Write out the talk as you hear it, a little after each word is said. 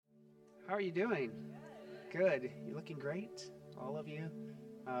How are you doing? Good. You're looking great, all of you.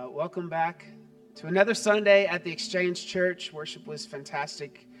 Welcome back to another Sunday at the Exchange Church. Worship was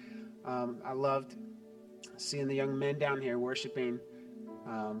fantastic. I loved seeing the young men down here worshiping.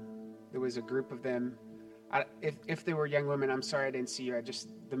 There was a group of them. If they were young women, I'm sorry I didn't see you.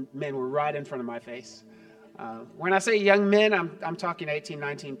 The men were right in front of my face. When I say young men, I'm talking 18,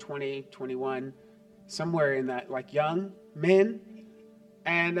 19, 20, 21, somewhere in that, like young men.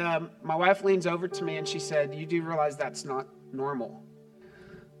 And my wife leans over to me and she said, "You do realize that's not normal?"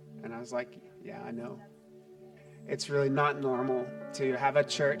 And I was like, "Yeah, I know. It's really not normal to have a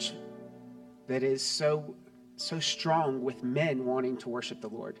church that is so strong with men wanting to worship the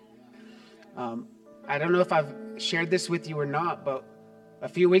Lord." I don't know if I've shared this with you or not, but a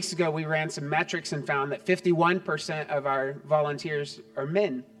few weeks ago we ran some metrics and found that 51% of our volunteers are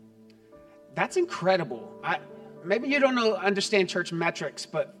men. That's incredible. Maybe you don't understand church metrics,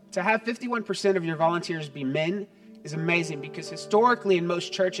 but to have 51% of your volunteers be men is amazing, because historically in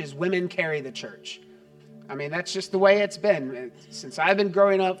most churches, women carry the church. I mean, that's just the way it's been. Since I've been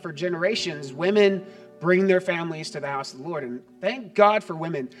growing up for generations, women bring their families to the house of the Lord, and thank God for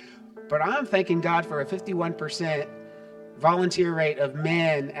women. But I'm thanking God for a 51% volunteer rate of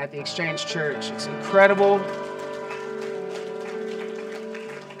men at the Exchange Church. It's incredible.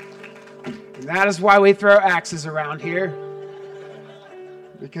 And that is why we throw axes around here,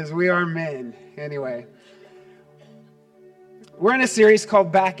 because we are men. Anyway, we're in a series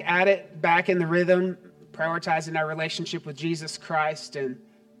called Back at It, Back in the Rhythm, prioritizing our relationship with Jesus Christ. And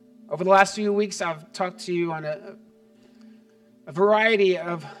over the last few weeks, I've talked to you on a variety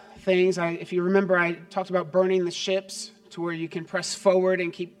of things. If you remember, I talked about burning the ships to where you can press forward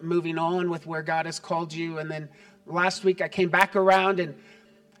and keep moving on with where God has called you. And then last week, I came back around and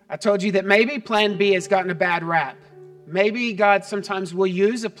I told you that maybe plan B has gotten a bad rap. Maybe God sometimes will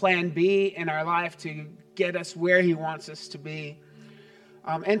use a plan B in our life to get us where he wants us to be.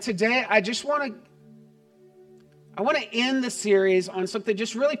 And today, I want to end the series on something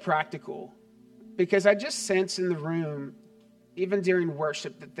just really practical, because I just sense in the room, even during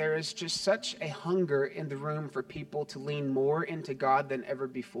worship, that there is just such a hunger in the room for people to lean more into God than ever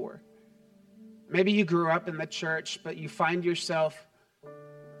before. Maybe you grew up in the church, but you find yourself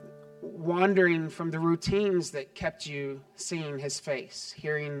wandering from the routines that kept you seeing his face,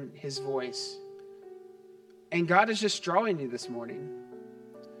 hearing his voice. And God is just drawing you this morning.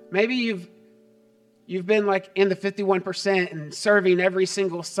 Maybe you've been like in the 51% and serving every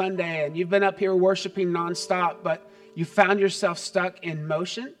single Sunday, and you've been up here worshiping nonstop, but you found yourself stuck in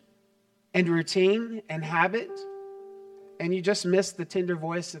motion and routine and habit, and you just missed the tender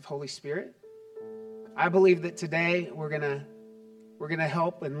voice of Holy Spirit. I believe that today we're going to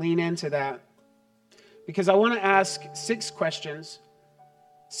help and lean into that, because I want to ask 6 questions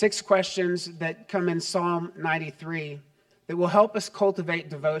that come in Psalm 93 that will help us cultivate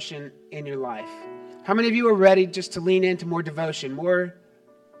devotion in your life. How many of you are ready just to lean into more devotion, more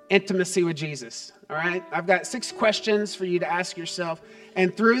intimacy with Jesus? All right, I've got 6 questions for you to ask yourself.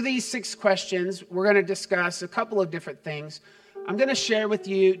 And through these 6 questions, we're going to discuss a couple of different things. I'm going to share with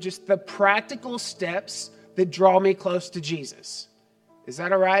you just the practical steps that draw me close to Jesus. Is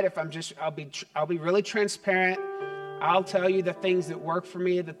that all right? I'll be really transparent. I'll tell you the things that work for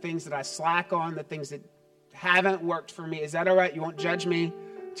me, the things that I slack on, the things that haven't worked for me. Is that all right? You won't judge me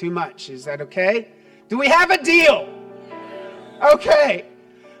too much. Is that okay? Do we have a deal? Okay.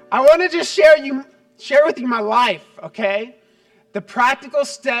 I want to just share with you my life, okay? The practical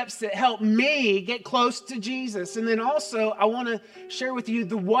steps that help me get close to Jesus. And then also, I want to share with you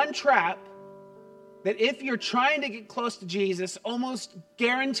the one trap that if you're trying to get close to Jesus, almost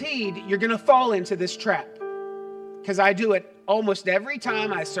guaranteed you're going to fall into this trap. Because I do it almost every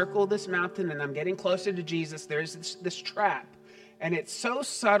time I circle this mountain and I'm getting closer to Jesus. There's this trap. And it's so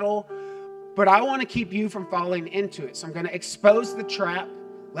subtle, but I want to keep you from falling into it. So I'm going to expose the trap,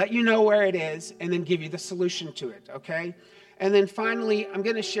 let you know where it is, and then give you the solution to it, okay? And then finally, I'm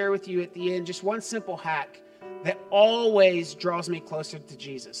going to share with you at the end just one simple hack that always draws me closer to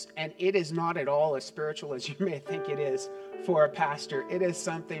Jesus. And it is not at all as spiritual as you may think it is for a pastor. It is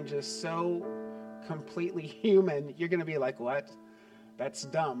something just so completely human. You're going to be like, what? That's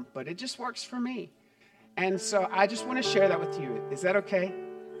dumb. But it just works for me. And so I just want to share that with you. Is that okay?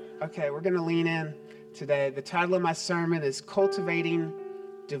 Okay, we're going to lean in today. The title of my sermon is Cultivating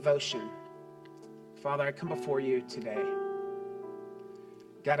Devotion. Father, I come before you today.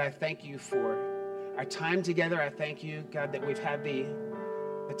 God, I thank you for our time together. I thank you, God, that we've had the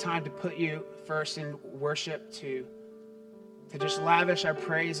time to put you first in worship, to just lavish our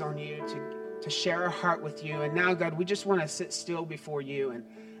praise on you, to share our heart with you. And now, God, we just want to sit still before you. And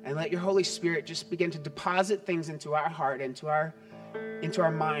and let your Holy Spirit just begin to deposit things into our heart, into our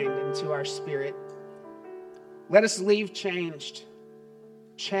mind, into our spirit. Let us leave changed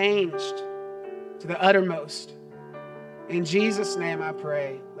to the uttermost. In Jesus' name I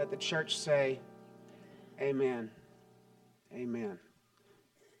pray. Let the church say, amen. Amen.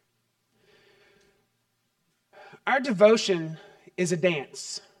 Our devotion is a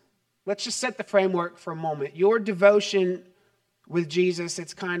dance. Let's just set the framework for a moment. Your devotion with Jesus,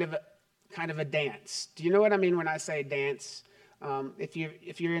 it's kind of a dance. Do you know what I mean when I say dance? If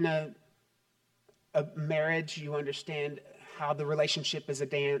you're in a marriage, you understand how the relationship is a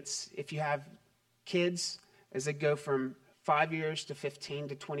dance. If you have kids, as they go from 5 years to 15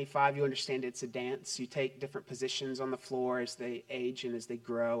 to 25, you understand it's a dance. You take different positions on the floor as they age and as they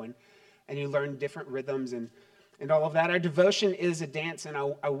grow, and you learn different rhythms and all of that. Our devotion is a dance, and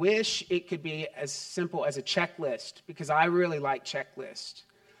I wish it could be as simple as a checklist, because I really like checklists.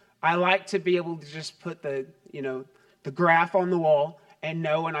 I like to be able to just put the graph on the wall and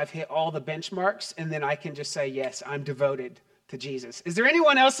know when I've hit all the benchmarks, and then I can just say, yes, I'm devoted to Jesus. Is there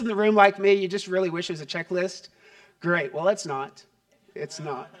anyone else in the room like me? You just really wish it was a checklist? Great. Well, it's not. It's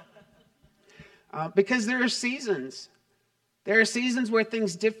not. Because there are seasons. There are seasons where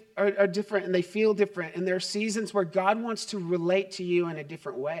things are different and they feel different. And there are seasons where God wants to relate to you in a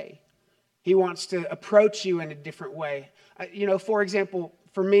different way. He wants to approach you in a different way. For example,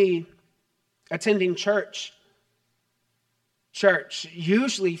 for me, attending church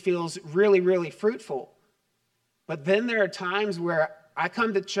usually feels really, really fruitful. But then there are times where I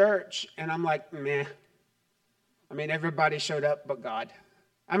come to church and I'm like, meh. Everybody showed up but God.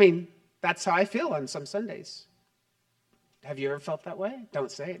 That's how I feel on some Sundays. Have you ever felt that way? Don't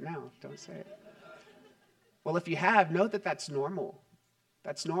say it now. Don't say it. Well, if you have, know that that's normal.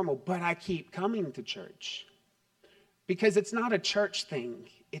 That's normal. But I keep coming to church because it's not a church thing.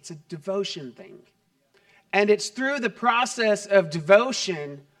 It's a devotion thing. And it's through the process of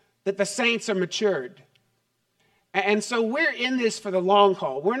devotion that the saints are matured. And so we're in this for the long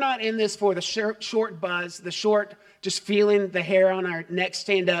haul. We're not in this for the short buzz, the short just feeling the hair on our neck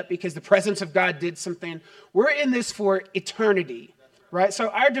stand up because the presence of God did something. We're in this for eternity, right? So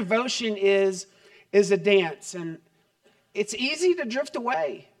our devotion is a dance, and it's easy to drift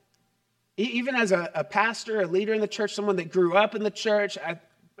away. Even as a pastor, a leader in the church, someone that grew up in the church,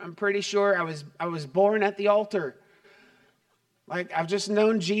 I'm pretty sure I was born at the altar. Like, I've just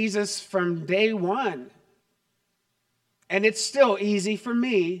known Jesus from day one. And it's still easy for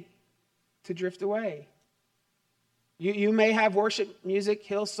me to drift away. You may have worship music,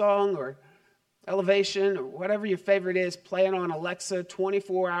 Hillsong or Elevation or whatever your favorite is, playing on Alexa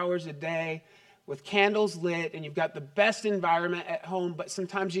 24 hours a day with candles lit, and you've got the best environment at home, but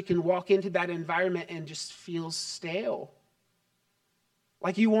sometimes you can walk into that environment and just feel stale.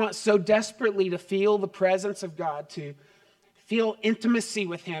 Like you want so desperately to feel the presence of God, to feel intimacy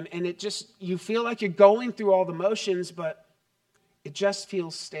with Him, and you feel like you're going through all the motions, but it just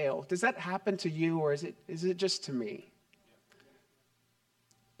feels stale. Does that happen to you, or is it just to me?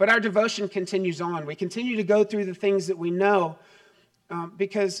 But our devotion continues on. We continue to go through the things that we know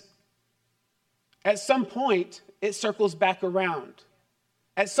because at some point it circles back around.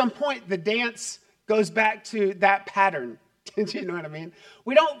 At some point the dance goes back to that pattern. Do you know what I mean?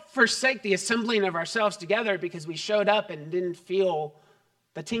 We don't forsake the assembling of ourselves together because we showed up and didn't feel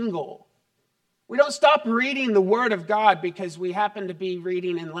the tingle. We don't stop reading the Word of God because we happen to be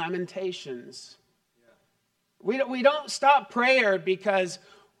reading in Lamentations. We don't stop prayer because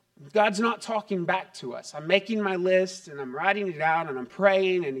God's not talking back to us. I'm making my list and I'm writing it out and I'm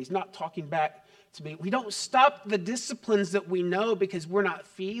praying and He's not talking back to me. We don't stop the disciplines that we know because we're not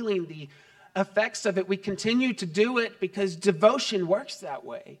feeling the effects of it. We continue to do it because devotion works that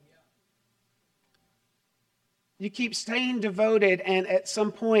way. You keep staying devoted, and at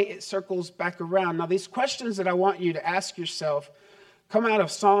some point it circles back around. Now, these questions that I want you to ask yourself come out of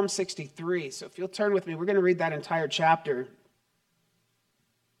Psalm 63. So if you'll turn with me, we're going to read that entire chapter.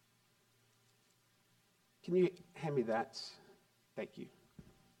 Can you hand me that? Thank you.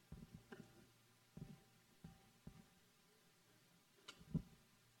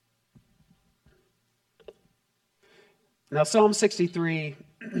 Now, Psalm 63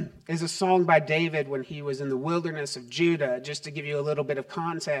 is a song by David when he was in the wilderness of Judah. Just to give you a little bit of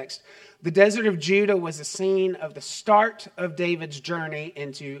context, the desert of Judah was the scene of the start of David's journey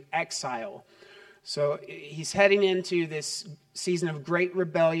into exile. So he's heading into this season of great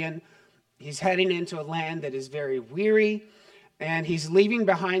rebellion. He's heading into a land that is very weary, and he's leaving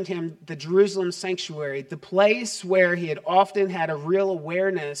behind him the Jerusalem sanctuary, the place where he had often had a real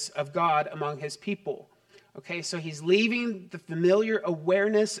awareness of God among his people. Okay, so he's leaving the familiar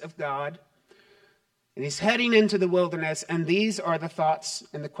awareness of God, and he's heading into the wilderness, and these are the thoughts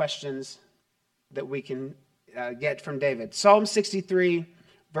and the questions that we can get from David. Psalm 63,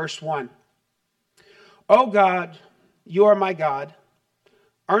 verse 1. O God, you are my God.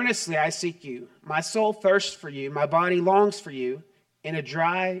 Earnestly I seek you. My soul thirsts for you. My body longs for you in a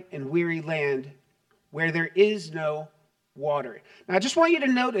dry and weary land where there is no water. Now, I just want you to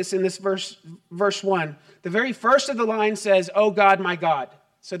notice in this verse 1, the very first of the line says, "Oh God, my God."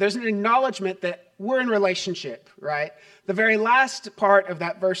 So there's an acknowledgement that we're in relationship, right? The very last part of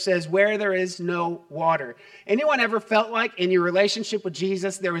that verse says, "Where there is no water." Anyone ever felt like in your relationship with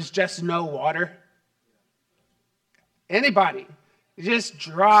Jesus there was just no water? Anybody? Just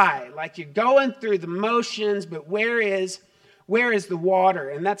dry, like you're going through the motions, but where is the water?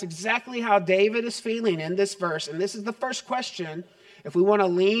 And that's exactly how David is feeling in this verse. And this is the first question. If we want to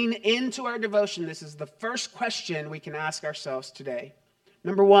lean into our devotion, this is the first question we can ask ourselves today.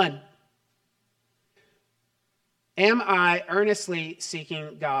 Number 1, am I earnestly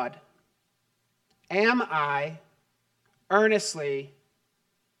seeking God? Am I earnestly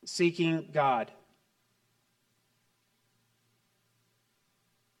seeking God?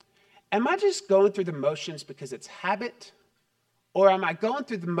 Am I just going through the motions because it's habit? Or am I going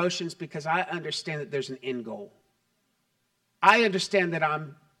through the motions because I understand that there's an end goal? I understand that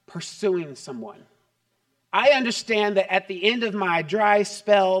I'm pursuing someone. I understand that at the end of my dry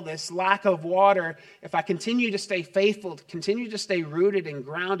spell, this lack of water, if I continue to stay faithful, continue to stay rooted and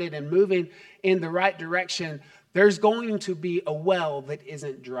grounded and moving in the right direction, there's going to be a well that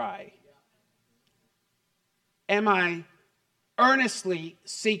isn't dry. Am I earnestly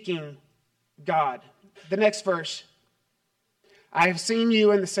seeking God? The next verse. I have seen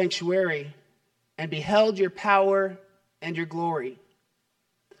you in the sanctuary and beheld your power and your glory.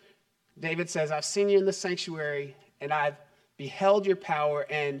 David says, I've seen you in the sanctuary and I've beheld your power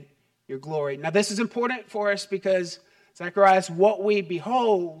and your glory. Now, this is important for us because, Zacharias, what we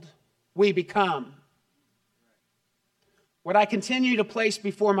behold, we become. What I continue to place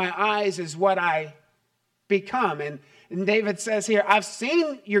before my eyes is what I become. And David says here, I've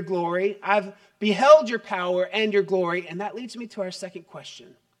seen your glory, I've beheld your power and your glory. And that leads me to our second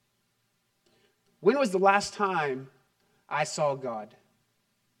question. When was the last time I saw God?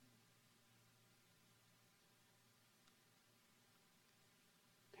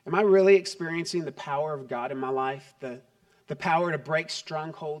 Am I really experiencing the power of God in my life? The power to break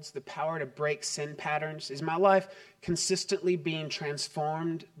strongholds, the power to break sin patterns? Is my life consistently being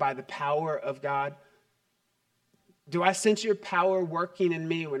transformed by the power of God? Do I sense your power working in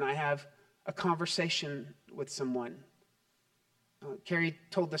me when I have a conversation with someone? Carrie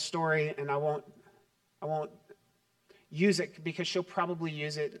told the story, and I won't use it because she'll probably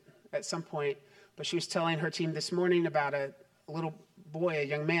use it at some point. But she was telling her team this morning about a little boy, a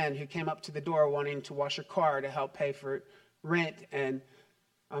young man, who came up to the door wanting to wash her car to help pay for rent. And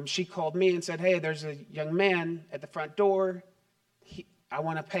she called me and said, hey, there's a young man at the front door. I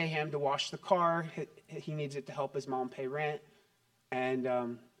want to pay him to wash the car. He needs it to help his mom pay rent. And,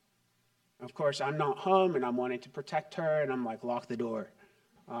 of course, I'm not home, and I'm wanting to protect her. And I'm like, lock the door.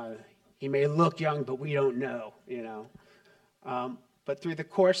 He may look young, but we don't know, you know. But through the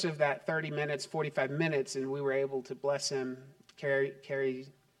course of that 30 minutes, 45 minutes, and we were able to bless him, Carrie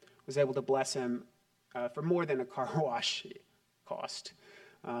was able to bless him for more than a car wash cost.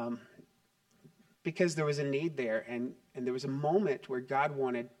 Because there was a need there, and there was a moment where God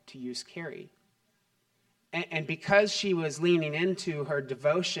wanted to use Carrie. And because she was leaning into her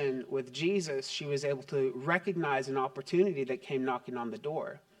devotion with Jesus, she was able to recognize an opportunity that came knocking on the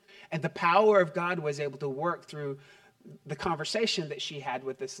door. And the power of God was able to work through the conversation that she had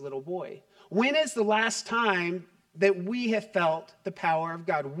with this little boy. When is the last time that we have felt the power of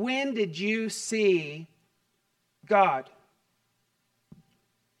God? When did you see God?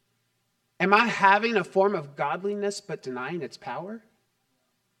 Am I having a form of godliness but denying its power?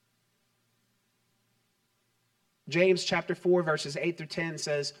 James chapter 4, verses 8 through 10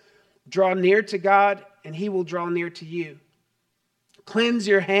 says, draw near to God, and he will draw near to you. Cleanse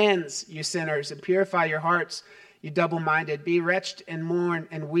your hands, you sinners, and purify your hearts, you double-minded. Be wretched and mourn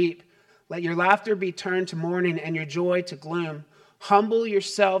and weep. Let your laughter be turned to mourning and your joy to gloom. Humble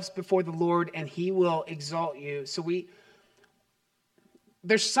yourselves before the Lord, and he will exalt you. So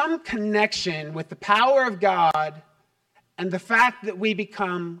there's some connection with the power of God and the fact that we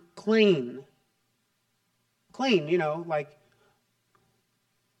become clean. Clean, you know, like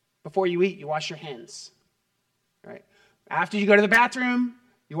before you eat, you wash your hands, right? After you go to the bathroom,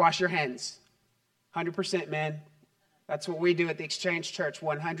 you wash your hands. 100%, man. That's what we do at the Exchange Church,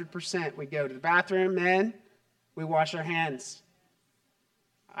 100%. We go to the bathroom, men, we wash our hands.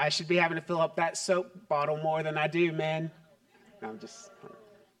 I should be having to fill up that soap bottle more than I do, men. No,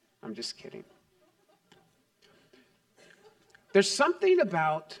 I'm just kidding. There's something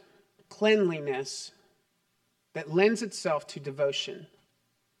about cleanliness that lends itself to devotion.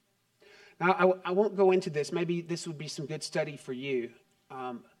 Now, I won't go into this. Maybe this would be some good study for you.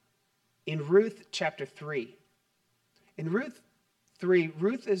 In Ruth chapter 3,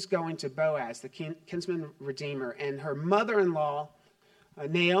 Ruth is going to Boaz, the kinsman redeemer, and her mother-in-law,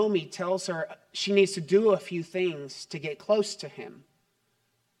 Naomi, tells her she needs to do a few things to get close to him.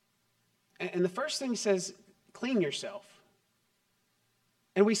 And the first thing says, clean yourself.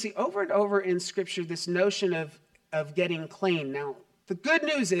 And we see over and over in Scripture this notion of getting clean. Now, the good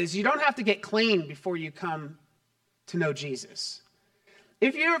news is you don't have to get clean before you come to know Jesus.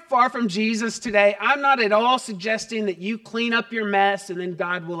 If you're far from Jesus today, I'm not at all suggesting that you clean up your mess and then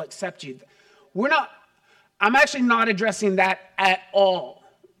God will accept you. I'm actually not addressing that at all.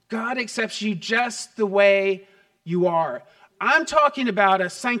 God accepts you just the way you are. I'm talking about a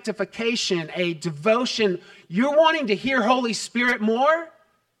sanctification, a devotion. You're wanting to hear Holy Spirit more?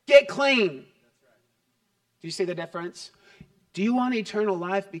 Get clean. Do you see the difference? Do you want eternal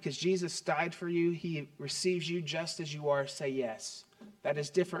life because Jesus died for you? He receives you just as you are. Say yes. That is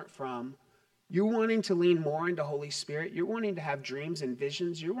different from you're wanting to lean more into Holy Spirit. You're wanting to have dreams and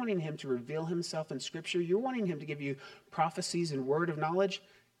visions. You're wanting him to reveal himself in Scripture. You're wanting him to give you prophecies and word of knowledge.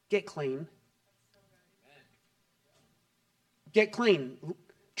 Get clean. Get clean.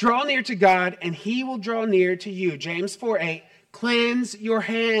 Draw near to God, and he will draw near to you. James 4:8. Cleanse your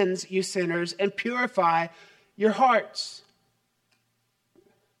hands, you sinners, and purify your hearts.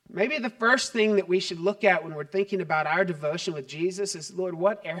 Maybe the first thing that we should look at when we're thinking about our devotion with Jesus is, Lord,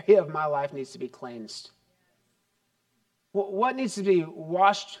 what area of my life needs to be cleansed? What needs to be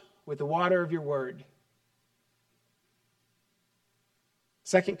washed with the water of your word?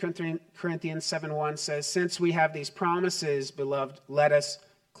 2 Corinthians 7:1 says, since we have these promises, beloved, let us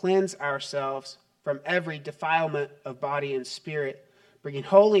cleanse ourselves from every defilement of body and spirit, bringing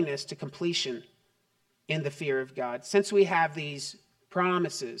holiness to completion in the fear of God. Since we have these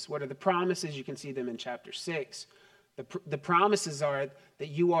promises, what are the promises? You can see them in chapter 6. The promises are that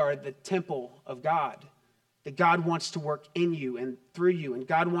you are the temple of God, that God wants to work in you and through you, and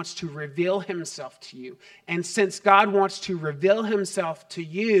God wants to reveal himself to you. And since God wants to reveal himself to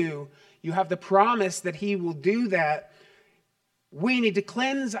you, you have the promise that he will do that. We need to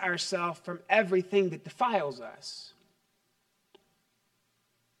cleanse ourselves from everything that defiles us.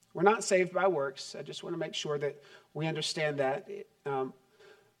 We're not saved by works. I just want to make sure that we understand that.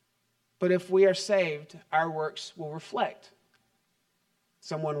 But if we are saved, our works will reflect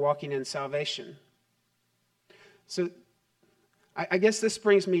someone walking in salvation. So I guess this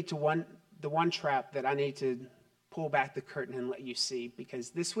brings me to the one trap that I need to pull back the curtain and let you see, because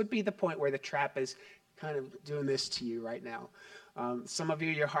this would be the point where the trap is kind of doing this to you right now. Some of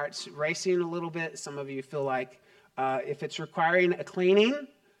you, your heart's racing a little bit. Some of you feel like if it's requiring a cleaning,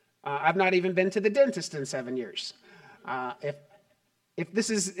 I've not even been to the dentist in 7 years. If this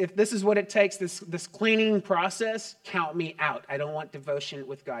is what it takes, this cleaning process, count me out. I don't want devotion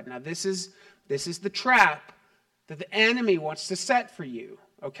with God. Now this is the trap that the enemy wants to set for you.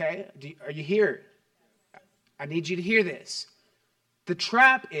 Okay, are you here? I need you to hear this. The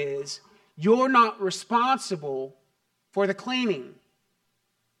trap is you're not responsible for the cleaning.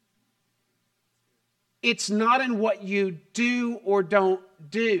 It's not in what you do or don't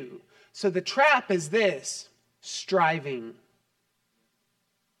do. So the trap is this: striving.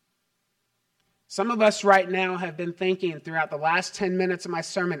 Some of us right now have been thinking throughout the last 10 minutes of my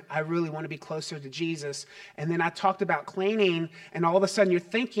sermon, I really want to be closer to Jesus. And then I talked about cleaning, and all of a sudden you're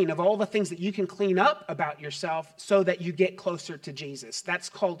thinking of all the things that you can clean up about yourself so that you get closer to Jesus. That's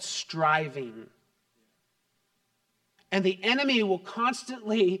called striving. And the enemy will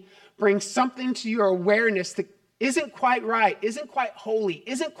constantly bring something to your awareness that isn't quite right, isn't quite holy,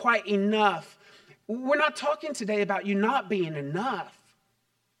 isn't quite enough. We're not talking today about you not being enough.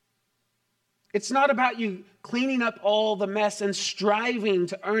 It's not about you cleaning up all the mess and striving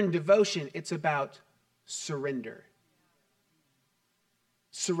to earn devotion. It's about surrender.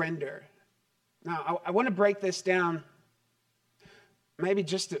 Surrender. Now, I want to break this down maybe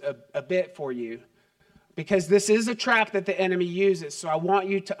just a bit for you, because this is a trap that the enemy uses. So I want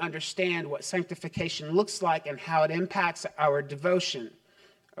you to understand what sanctification looks like and how it impacts our devotion.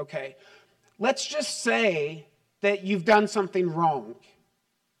 Okay, let's just say that you've done something wrong.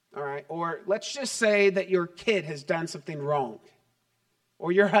 All right, or let's just say that your kid has done something wrong,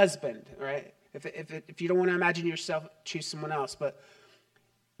 or your husband, all right? If you don't want to imagine yourself, choose someone else. But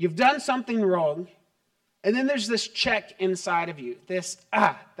you've done something wrong, and then there's this check inside of you.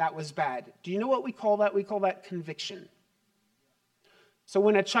 That was bad. Do you know what we call that? We call that conviction. So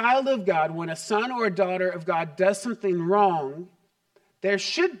when a child of God, when a son or a daughter of God does something wrong, there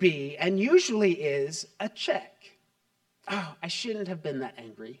should be, and usually is, a check. Oh, I shouldn't have been that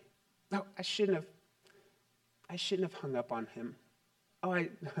angry. No, I shouldn't have hung up on him.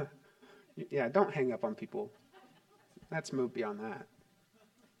 Yeah, don't hang up on people. Let's move beyond that.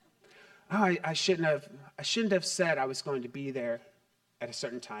 Oh, I shouldn't have said I was going to be there at a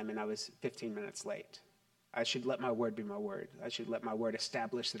certain time and I was 15 minutes late. I should let my word be my word. I should let my word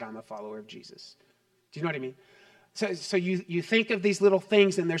establish that I'm a follower of Jesus. Do you know what I mean? So you think of these little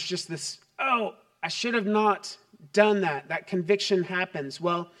things and there's just this, I should have not done that. That conviction happens.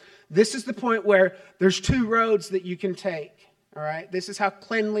 Well, this is the point where there's two roads that you can take. All right? This is how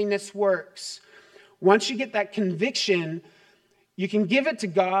cleanliness works. Once you get that conviction, you can give it to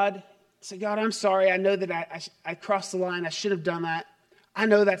God. Say, God, I'm sorry. I know that I crossed the line. I should have done that. I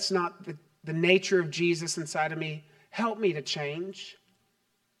know that's not the nature of Jesus inside of me. Help me to change.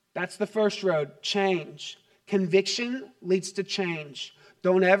 That's the first road, change. Conviction leads to change.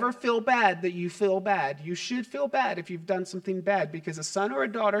 Don't ever feel bad that you feel bad. You should feel bad if you've done something bad, because a son or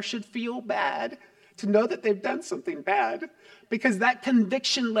a daughter should feel bad to know that they've done something bad, because that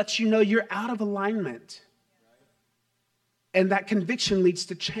conviction lets you know you're out of alignment. And that conviction leads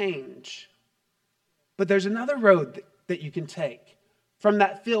to change. But there's another road that you can take from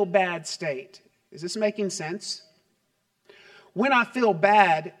that feel bad state. Is this making sense? When I feel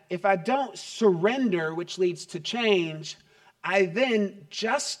bad, if I don't surrender, which leads to change, I then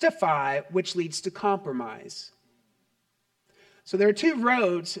justify, which leads to compromise. So there are two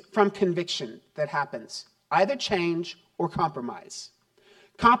roads from conviction that happens, either change or compromise.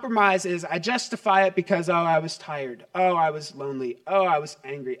 Compromise is I justify it because, I was tired. I was lonely. I was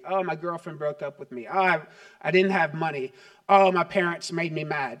angry. My girlfriend broke up with me. I didn't have money. My parents made me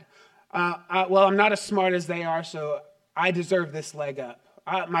mad. I'm not as smart as they are, so I deserve this leg up.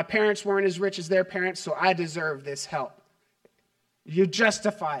 My parents weren't as rich as their parents, so I deserve this help. You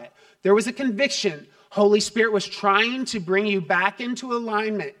justify it. There was a conviction. Holy Spirit was trying to bring you back into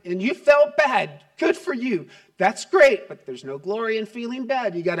alignment, and you felt bad. Good for you. That's great, but there's no glory in feeling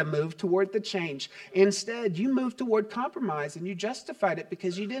bad. You got to move toward the change. Instead, you moved toward compromise, and you justified it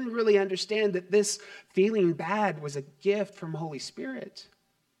because you didn't really understand that this feeling bad was a gift from Holy Spirit.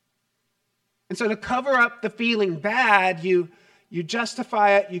 And so to cover up the feeling bad, you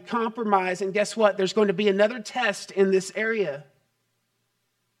justify it, you compromise, and guess what? There's going to be another test in this area.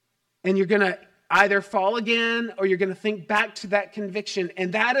 And you're going to either fall again or you're going to think back to that conviction.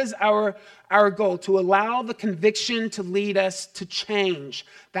 And that is our goal, to allow the conviction to lead us to change.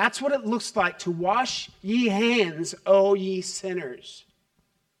 That's what it looks like to wash ye hands, O ye sinners.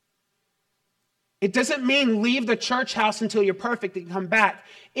 It doesn't mean leave the church house until you're perfect and come back.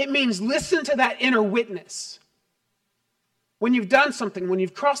 It means listen to that inner witness. When you've done something, when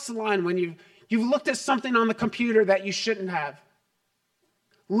you've crossed the line, when you've looked at something on the computer that you shouldn't have,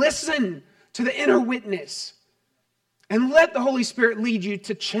 listen to the inner witness and let the Holy Spirit lead you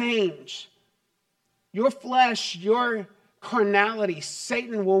to change. Your flesh, your carnality,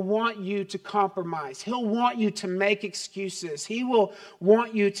 Satan will want you to compromise. He'll want you to make excuses. He will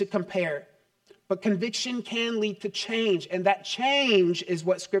want you to compare. But conviction can lead to change, and that change is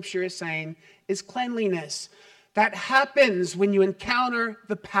what Scripture is saying is cleanliness. That happens when you encounter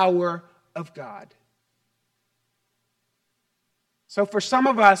the power of God. So for some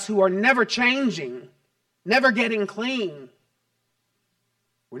of us who are never changing, never getting clean,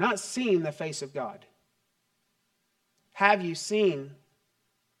 we're not seeing the face of God. Have you seen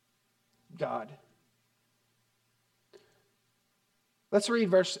God? Let's read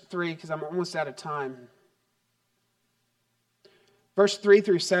verse 3 because I'm almost out of time. Verse 3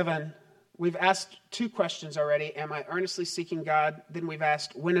 through 7, we've asked two questions already. Am I earnestly seeking God? Then we've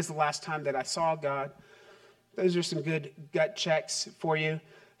asked, when is the last time that I saw God? Those are some good gut checks for you.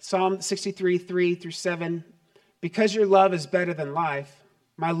 Psalm 63, 3 through 7. Because your love is better than life,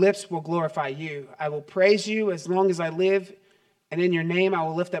 my lips will glorify you. I will praise you as long as I live, and in your name I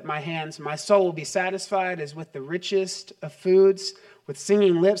will lift up my hands. My soul will be satisfied as with the richest of foods. With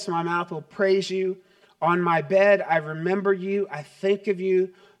singing lips, my mouth will praise you. On my bed, I remember you. I think of you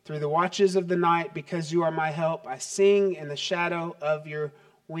through the watches of the night because you are my help. I sing in the shadow of your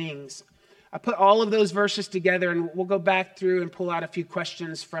wings. I put all of those verses together, and we'll go back through and pull out a few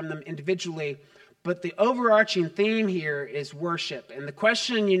questions from them individually. But the overarching theme here is worship. And the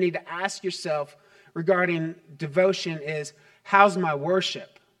question you need to ask yourself regarding devotion is, how's my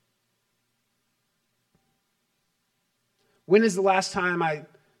worship? When is the last time I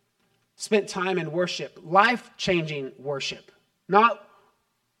spent time in worship? Life-changing worship. Not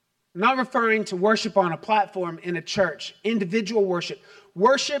referring to worship on a platform in a church. Individual worship.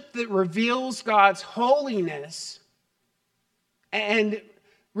 Worship that reveals God's holiness and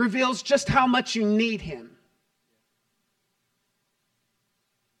reveals just how much you need him.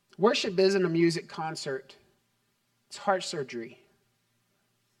 Worship isn't a music concert. It's heart surgery.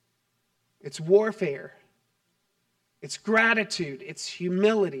 It's warfare. It's gratitude. It's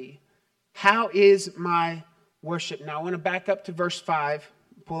humility. How is my worship? Now I want to back up to verse 5,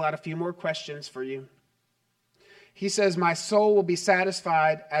 pull out a few more questions for you. He says, my soul will be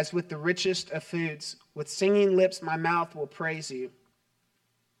satisfied as with the richest of foods. With singing lips, my mouth will praise you.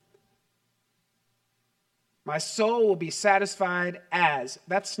 My soul will be satisfied as.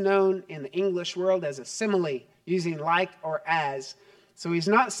 That's known in the English world as a simile, using like or as. So he's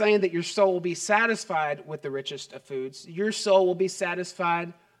not saying that your soul will be satisfied with the richest of foods. Your soul will be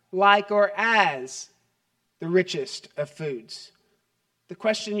satisfied like or as the richest of foods. The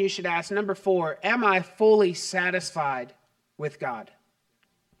question you should ask, number 4, am I fully satisfied with God?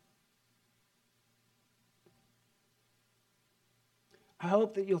 I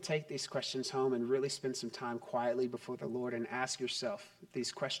hope that you'll take these questions home and really spend some time quietly before the Lord and ask yourself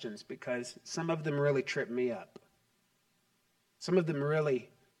these questions, because some of them really trip me up. Some of them really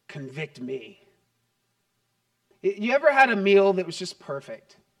convict me. You ever had a meal that was just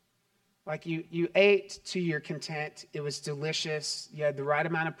perfect? Like you ate to your content. It was delicious. You had the right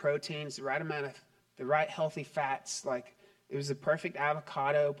amount of proteins, the right healthy fats. Like it was the perfect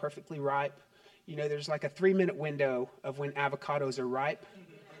avocado, perfectly ripe. You know, there's like a 3-minute window of when avocados are ripe.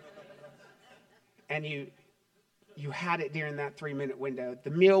 And you had it during that 3-minute window.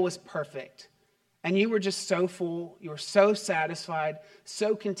 The meal was perfect. And you were just so full. You were so satisfied,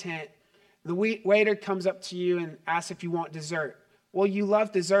 so content. The waiter comes up to you and asks if you want dessert. Well, you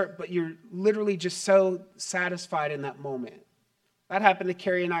love dessert, but you're literally just so satisfied in that moment. That happened to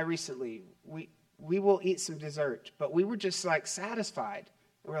Carrie and I recently. We will eat some dessert, but we were just like satisfied.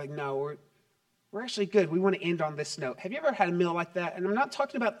 And we're like, no, we're actually good. We want to end on this note. Have you ever had a meal like that? And I'm not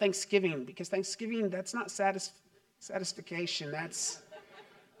talking about Thanksgiving, because Thanksgiving, that's not satisfaction. That's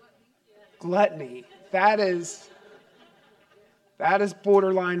gluttony. That is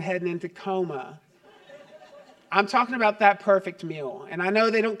borderline heading into coma. I'm talking about that perfect meal. And I know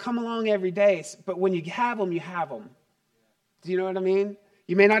they don't come along every day, but when you have them, you have them. Do you know what I mean?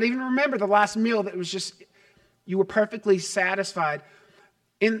 You may not even remember the last meal that was just, you were perfectly satisfied.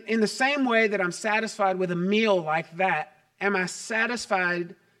 In the same way that I'm satisfied with a meal like that, am I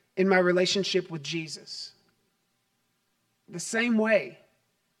satisfied in my relationship with Jesus? The same way.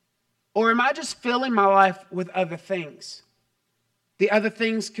 Or am I just filling my life with other things? The other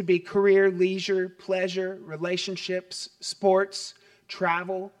things could be career, leisure, pleasure, relationships, sports,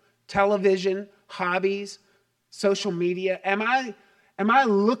 travel, television, hobbies, social media. Am I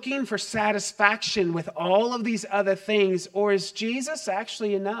looking for satisfaction with all of these other things, or is Jesus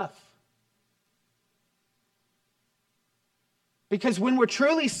actually enough? Because when we're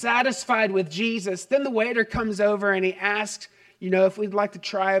truly satisfied with Jesus, then the waiter comes over and he asks, if we'd like to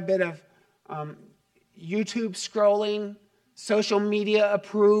try a bit of YouTube scrolling, social media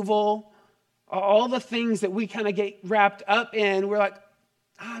approval, all the things that we kind of get wrapped up in. We're like,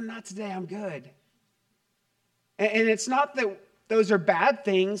 not today, I'm good. And it's not that those are bad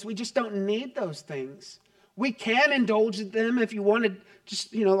things. We just don't need those things. We can indulge in them if you wanted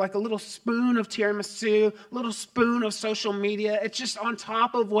just, like a little spoon of tiramisu, a little spoon of social media. It's just on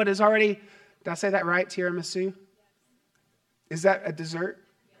top of what is already, did I say that right, tiramisu? Is that a dessert?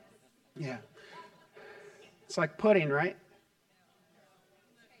 Yeah. It's like pudding, right?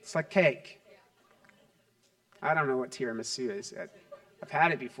 It's like cake. I don't know what tiramisu is. I've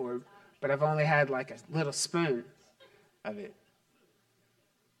had it before, but I've only had like a little spoon of it.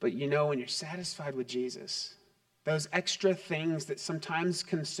 But when you're satisfied with Jesus, those extra things that sometimes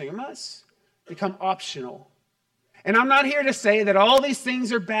consume us become optional. And I'm not here to say that all these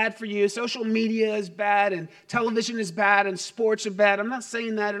things are bad for you. Social media is bad, and television is bad, and sports are bad. I'm not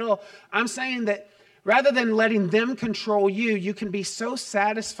saying that at all. I'm saying that rather than letting them control you, you can be so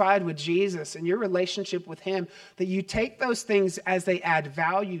satisfied with Jesus and your relationship with him that you take those things as they add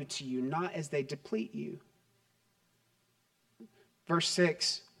value to you, not as they deplete you. Verse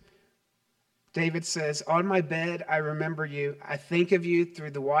 6, David says, on my bed I remember you. I think of you through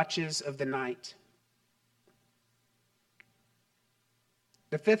the watches of the night.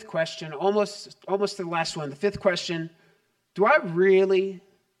 The fifth question, almost to the last one. The fifth question, do I really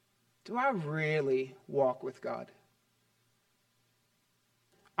walk with God?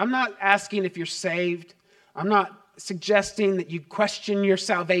 I'm not asking if you're saved. I'm not suggesting that you question your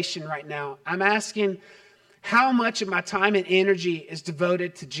salvation right now. I'm asking, how much of my time and energy is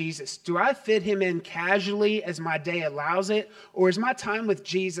devoted to Jesus? Do I fit him in casually as my day allows it? Or is my time with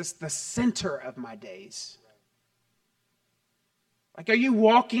Jesus the center of my days? Like, are you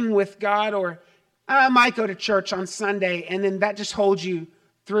walking with God? Or I might go to church on Sunday and then that just holds you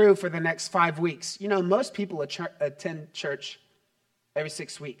through for the next 5 weeks. You know, most people attend church every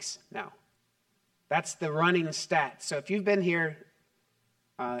 6 weeks now. That's the running stat. So if you've been here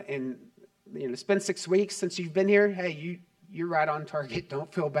it's been 6 weeks since you've been here, hey, you're right on target.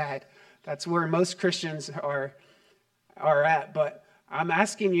 Don't feel bad. That's where most Christians are at. But I'm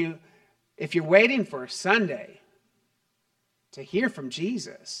asking you, if you're waiting for a Sunday to hear from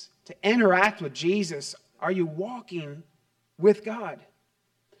Jesus, to interact with Jesus, are you walking with God?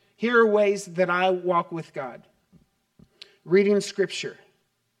 Here are ways that I walk with God. Reading Scripture.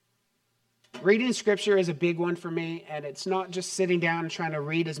 Reading Scripture is a big one for me, and it's not just sitting down and trying to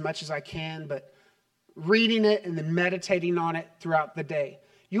read as much as I can, but reading it and then meditating on it throughout the day.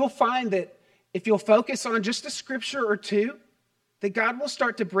 You'll find that if you'll focus on just a scripture or two, that God will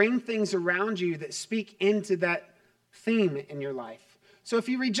start to bring things around you that speak into that theme in your life. So if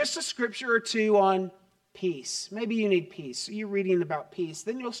you read just a scripture or two on peace, maybe you need peace, so you're reading about peace,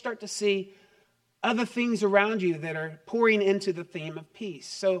 then you'll start to see other things around you that are pouring into the theme of peace.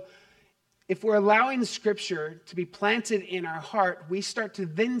 So if we're allowing Scripture to be planted in our heart, we start to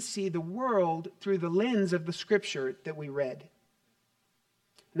then see the world through the lens of the Scripture that we read.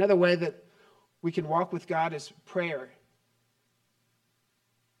 Another way that we can walk with God is prayer.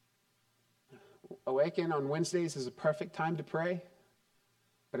 Awaken on Wednesdays is a perfect time to pray,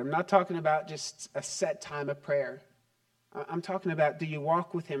 but I'm not talking about just a set time of prayer. I'm talking about, do you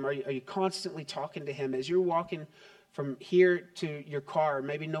walk with him? Are you constantly talking to him? As you're walking from here to your car,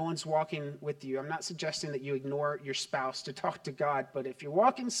 maybe no one's walking with you. I'm not suggesting that you ignore your spouse to talk to God, but if you're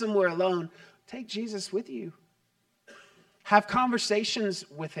walking somewhere alone, take Jesus with you. Have conversations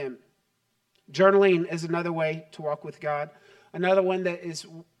with him. Journaling is another way to walk with God. Another one that is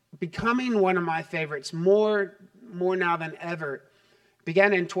becoming one of my favorites, more now than ever.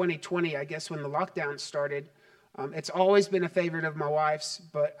 Began in 2020, I guess, when the lockdown started. It's always been a favorite of my wife's,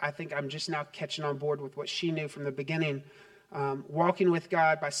 but I think I'm just now catching on board with what she knew from the beginning. Walking with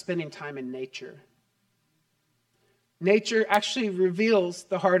God by spending time in nature. Nature actually reveals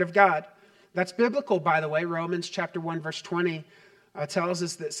the heart of God. That's biblical, by the way. Romans chapter 1, verse 20 tells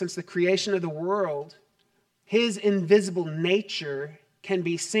us that since the creation of the world, his invisible nature can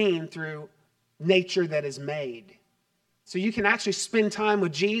be seen through nature that is made. So you can actually spend time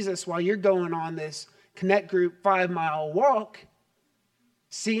with Jesus while you're going on this Connect Group 5-mile walk,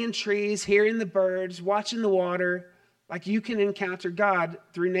 seeing trees, hearing the birds, watching the water, like you can encounter God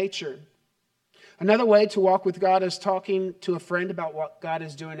through nature. Another way to walk with God is talking to a friend about what God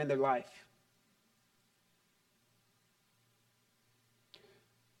is doing in their life.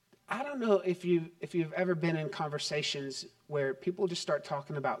 I don't know if you've ever been in conversations where people just start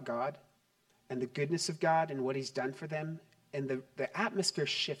talking about God and the goodness of God and what he's done for them, and the atmosphere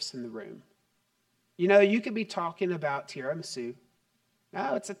shifts in the room. You know, you could be talking about tiramisu.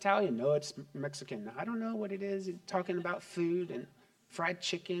 No, it's Italian. No, it's Mexican. I don't know what it is. You're talking about food and fried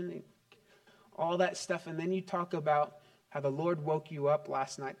chicken and all that stuff. And then you talk about how the Lord woke you up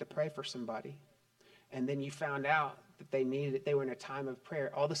last night to pray for somebody. And then you found out that they were in a time of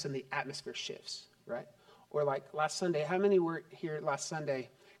prayer. All of a sudden the atmosphere shifts, right? Or like last Sunday, how many were here last Sunday?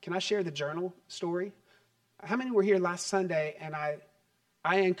 Can I share the journal story? How many were here last Sunday and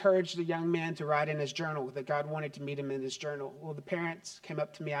I encouraged a young man to write in his journal that God wanted to meet him in his journal. Well, the parents came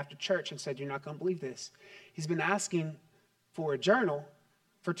up to me after church and said, "You're not going to believe this. He's been asking for a journal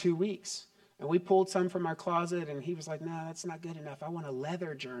for 2 weeks." And we pulled some from our closet, and he was like, "No, that's not good enough. I want a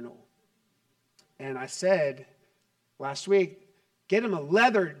leather journal." And I said last week, "Get him a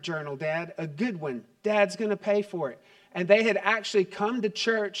leather journal, Dad, a good one. Dad's going to pay for it." And they had actually come to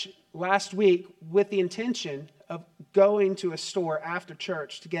church last week with the intention of going to a store after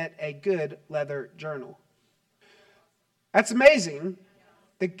church to get a good leather journal. That's amazing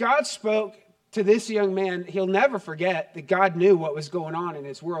that God spoke to this young man. He'll never forget that God knew what was going on in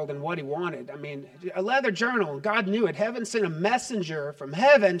his world and what he wanted. I mean, a leather journal, God knew it. Heaven sent a messenger from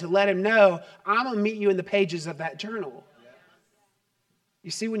heaven to let him know, I'm going to meet you in the pages of that journal.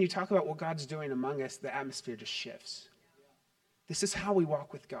 You see, when you talk about what God's doing among us, the atmosphere just shifts. This is how we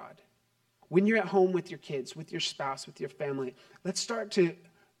walk with God. When you're at home with your kids, with your spouse, with your family, let's start to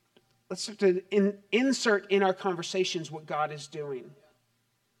insert in our conversations what God is doing.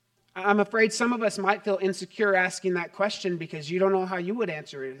 I'm afraid some of us might feel insecure asking that question because you don't know how you would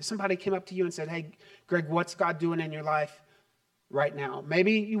answer it. If somebody came up to you and said, hey, Greg, what's God doing in your life right now?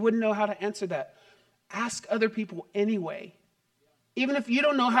 Maybe you wouldn't know how to answer that. Ask other people anyway. Even if you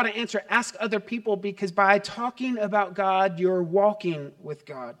don't know how to answer, ask other people, because by talking about God, you're walking with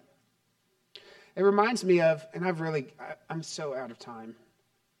God. It reminds me of, and I'm so out of time.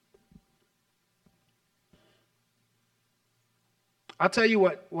 I'll tell you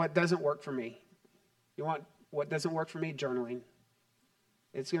what doesn't work for me. You want what doesn't work for me? Journaling.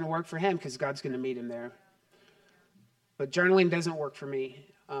 It's going to work for him because God's going to meet him there. But journaling doesn't work for me.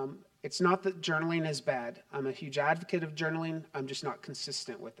 It's not that journaling is bad. I'm a huge advocate of journaling. I'm just not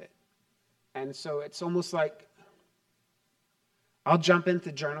consistent with it. And so it's almost like I'll jump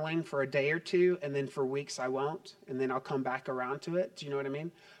into journaling for a day or two, and then for weeks I won't, and then I'll come back around to it. Do you know what I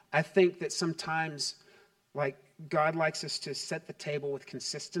mean? I think that sometimes, like, God likes us to set the table with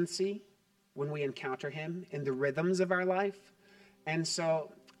consistency when we encounter him in the rhythms of our life. And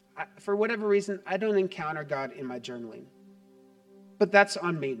so, for whatever reason, I don't encounter God in my journaling. But that's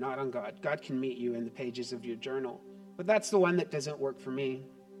on me, not on God. God can meet you in the pages of your journal. But that's the one that doesn't work for me.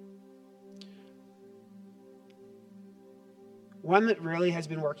 One that really has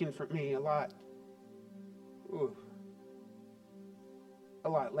been working for me a lot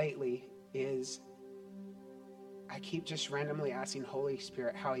lately is I keep just randomly asking Holy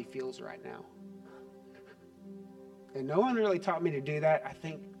Spirit how he feels right now. And no one really taught me to do that. I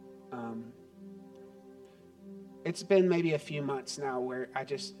think it's been maybe a few months now where I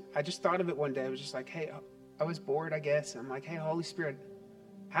just thought of it one day. I was just like, hey, I was bored, I guess. I'm like, hey, Holy Spirit,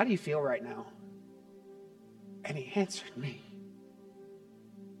 how do you feel right now? And he answered me.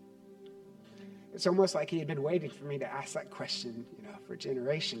 It's almost like he had been waiting for me to ask that question, for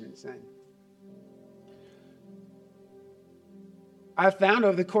generations. And I've found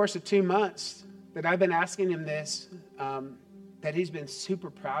over the course of 2 months that I've been asking him this, that he's been super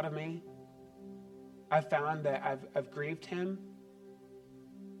proud of me. I've found that I've grieved him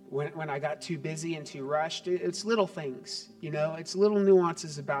when I got too busy and too rushed. It's little things, it's little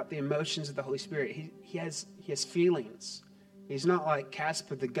nuances about the emotions of the Holy Spirit. He has feelings. He's not like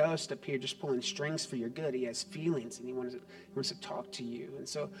Casper the ghost up here just pulling strings for your good. He has feelings, and he wants to talk to you. And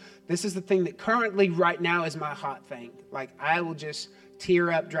so this is the thing that currently right now is my hot thing. Like, I will just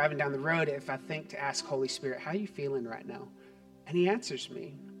tear up driving down the road if I think to ask Holy Spirit, how are you feeling right now? And he answers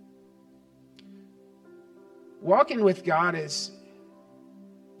me. Walking with God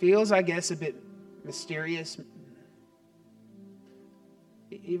feels, I guess, a bit mysterious.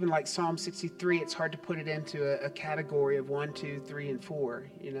 Even like Psalm 63, it's hard to put it into a category of 1, 2, 3, and 4.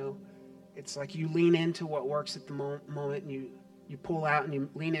 It's like you lean into what works at the moment, and you pull out and you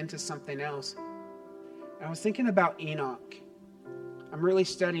lean into something else. And I was thinking about Enoch. I'm really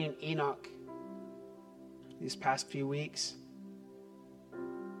studying Enoch these past few weeks.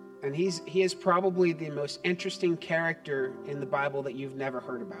 And he is probably the most interesting character in the Bible that you've never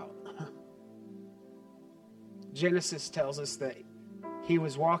heard about. Genesis tells us that he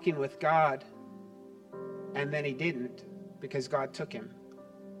was walking with God, and then he didn't, because God took him.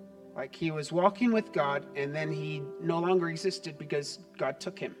 Like, he was walking with God, and then he no longer existed because God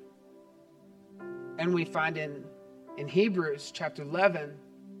took him. And we find in Hebrews chapter 11,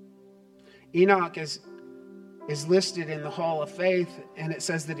 Enoch is listed in the Hall of Faith, and it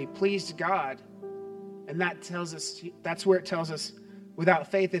says that he pleased God. And that's where it tells us without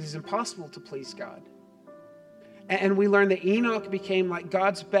faith it is impossible to please God. And we learn that Enoch became like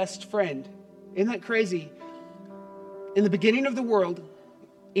God's best friend. Isn't that crazy? In the beginning of the world,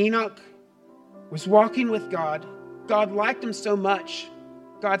 Enoch was walking with God. God liked him so much,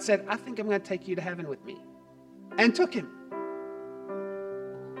 God said, I think I'm going to take you to heaven with me. And took him.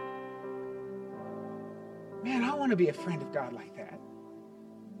 Man, I want to be a friend of God like that.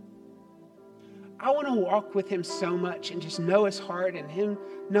 I want to walk with him so much and just know his heart and him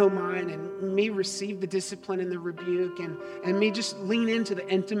know mine, and me receive the discipline and the rebuke, and me just lean into the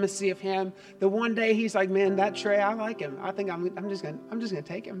intimacy of him. The one day he's like, man, that Trey, I like him. I think I'm just gonna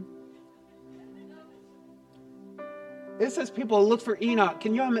take him. It says people look for Enoch.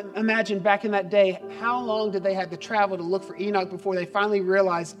 Can you imagine back in that day, how long did they have to travel to look for Enoch before they finally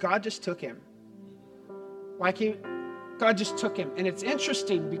realized God just took him? God just took him. And it's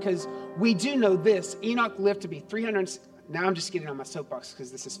interesting because we do know this. Enoch lived to be 300. Now I'm just getting on my soapbox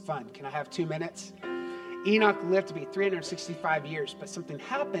because this is fun. Can I have 2 minutes? Enoch lived to be 365 years, but something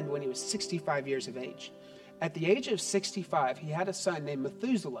happened when he was 65 years of age. At the age of 65, he had a son named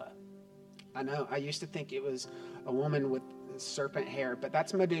Methuselah. I know, I used to think it was a woman with serpent hair, but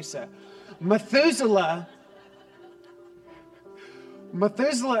that's Medusa. Methuselah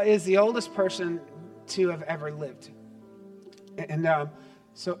Methuselah is the oldest person to have ever lived. And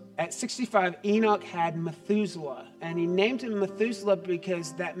so at 65, Enoch had Methuselah. And he named him Methuselah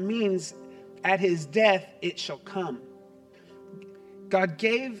because that means at his death it shall come. God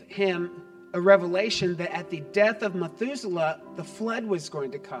gave him a revelation that at the death of Methuselah, the flood was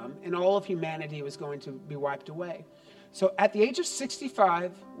going to come and all of humanity was going to be wiped away. So at the age of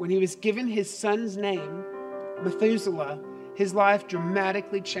 65, when he was given his son's name, Methuselah, his life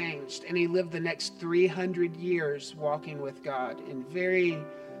dramatically changed, and he lived the next 300 years walking with God in very,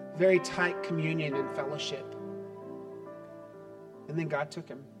 very tight communion and fellowship. And then God took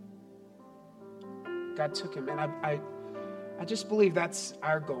him. God took him, and I just believe that's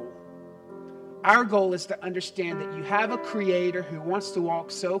our goal. Our goal is to understand that you have a creator who wants to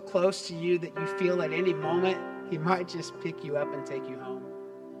walk so close to you that you feel at any moment he might just pick you up and take you home.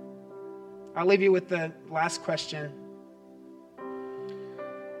 I'll leave you with the last question.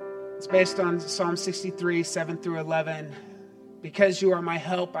 It's based on Psalm 63, 7 through 11. Because you are my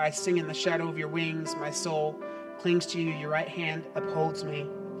help, I sing in the shadow of your wings. My soul clings to you. Your right hand upholds me.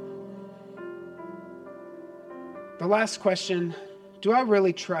 The last question, do I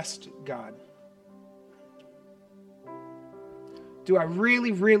really trust God? Do I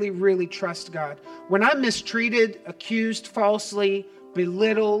really, really, really trust God? When I'm mistreated, accused falsely,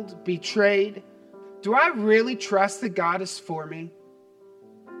 belittled, betrayed, do I really trust that God is for me?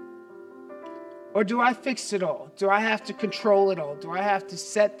 Or do I fix it all? Do I have to control it all? Do I have to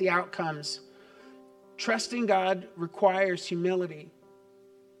set the outcomes? Trusting God requires humility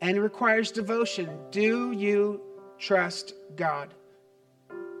and it requires devotion. Do you trust God?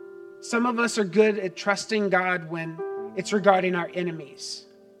 Some of us are good at trusting God when it's regarding our enemies.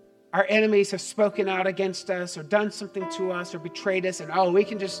 Our enemies have spoken out against us or done something to us or betrayed us, and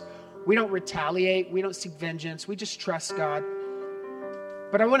we don't retaliate, we don't seek vengeance, we just trust God.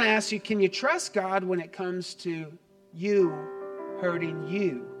 But I want to ask you, can you trust God when it comes to you hurting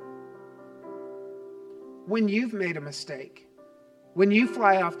you? When you've made a mistake, when you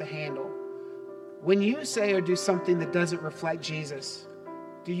fly off the handle, when you say or do something that doesn't reflect Jesus,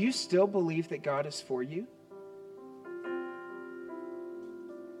 do you still believe that God is for you?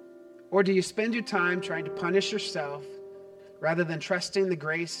 Or do you spend your time trying to punish yourself rather than trusting the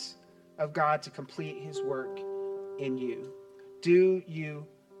grace of God to complete his work in you? Do you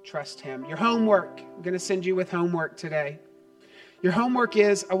trust him? Your homework, I'm going to send you with homework today. Your homework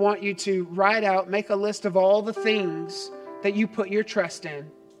is, I want you to write out, make a list of all the things that you put your trust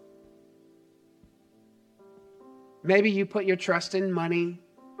in. Maybe you put your trust in money.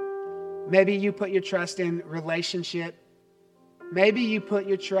 Maybe you put your trust in relationship. Maybe you put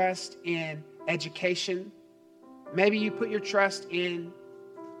your trust in education. Maybe you put your trust in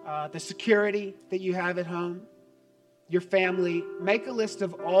the security that you have at home, your family. Make a list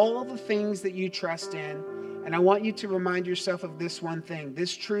of all the things that you trust in. And I want you to remind yourself of this one thing.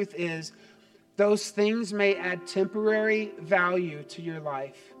 This truth is, those things may add temporary value to your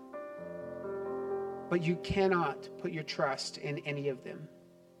life, but you cannot put your trust in any of them.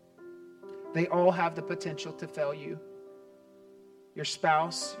 They all have the potential to fail you. Your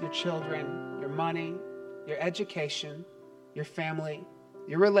spouse, your children, your money, your education, your family,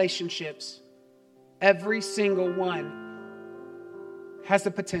 your relationships, every single one has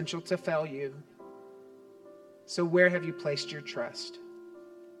the potential to fail you. So where have you placed your trust?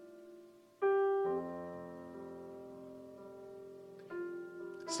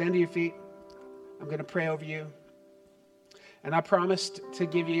 Stand to your feet. I'm going to pray over you. And I promised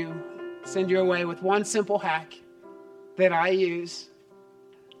to send you away with one simple hack that I use.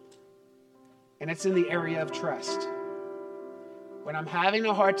 And it's in the area of trust. When I'm having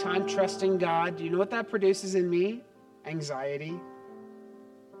a hard time trusting God, do you know what that produces in me? Anxiety.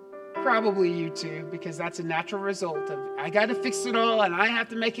 Probably you too, because that's a natural result of, I got to fix it all and I have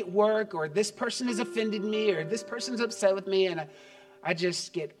to make it work, or this person has offended me, or this person's upset with me, and I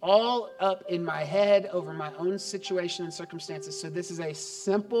just get all up in my head over my own situation and circumstances. So this is a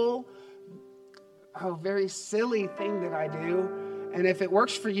simple, very silly thing that I do. And if it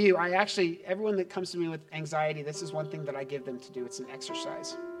works for you, everyone that comes to me with anxiety, this is one thing that I give them to do. It's an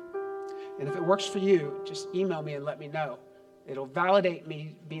exercise. And if it works for you, just email me and let me know. It'll validate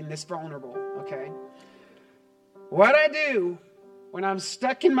me being this vulnerable, okay? What I do when I'm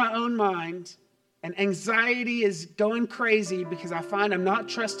stuck in my own mind and anxiety is going crazy because I find I'm not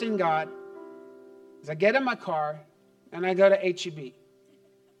trusting God, is I get in my car and I go to H-E-B.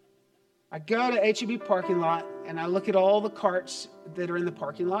 I go to H-E-B parking lot and I look at all the carts that are in the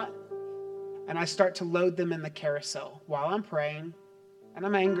parking lot and I start to load them in the carousel while I'm praying and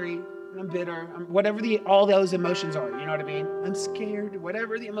I'm angry I'm bitter, whatever all those emotions are, you know what I mean? I'm scared,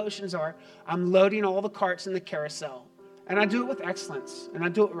 whatever the emotions are, I'm loading all the carts in the carousel. And I do it with excellence, and I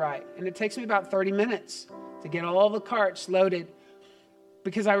do it right. And it takes me about 30 minutes to get all the carts loaded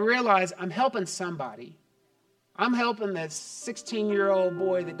because I realize I'm helping somebody. I'm helping the 16-year-old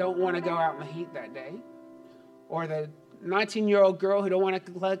boy that don't want to go out in the heat that day, or the 19-year-old girl who don't want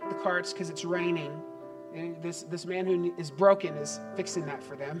to collect the carts because it's raining. And this man who is broken is fixing that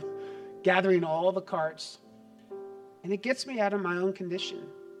for them, gathering all the carts. And it gets me out of my own condition.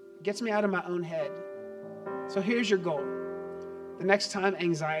 It gets me out of my own head. So here's your goal. The next time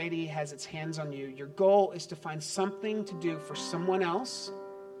anxiety has its hands on you, your goal is to find something to do for someone else,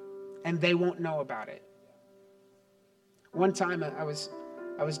 and they won't know about it. One time I was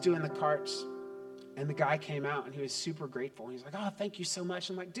doing the carts, and the guy came out, and he was super grateful. He's like, "Oh, thank you so much."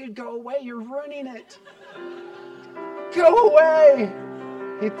 I'm like, "Dude, go away. You're ruining it. Go away."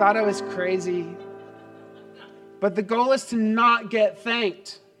 He thought I was crazy. But the goal is to not get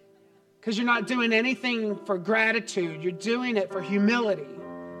thanked, because you're not doing anything for gratitude. You're doing it for humility.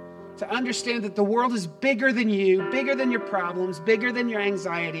 To understand that the world is bigger than you, bigger than your problems, bigger than your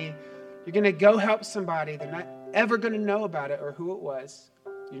anxiety. You're going to go help somebody. They're not ever going to know about it or who it was.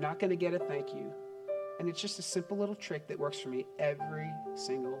 You're not going to get a thank you. And it's just a simple little trick that works for me every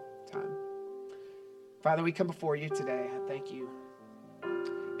single time. Father, we come before you today. I thank you.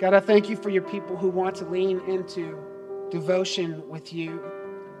 God, I thank you for your people who want to lean into devotion with you,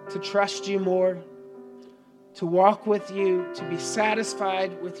 to trust you more, to walk with you, to be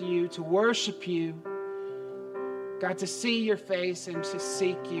satisfied with you, to worship you. God, to see your face and to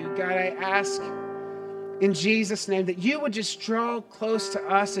seek you. God, I ask in Jesus' name that you would just draw close to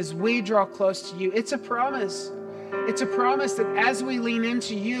us as we draw close to you. It's a promise. It's a promise that as we lean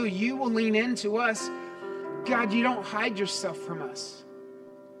into you, you will lean into us. God, you don't hide yourself from us.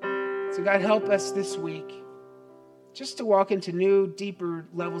 So God, help us this week just to walk into new, deeper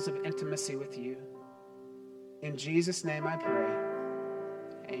levels of intimacy with you. In Jesus' name I pray.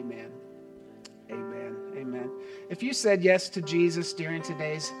 Amen. Amen. Amen. If you said yes to Jesus during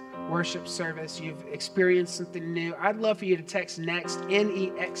today's worship service, you've experienced something new, I'd love for you to text NEXT,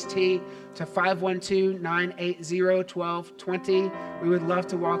 N-E-X-T, to 512-980-1220. We would love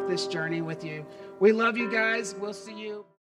to walk this journey with you. We love you guys. We'll see you.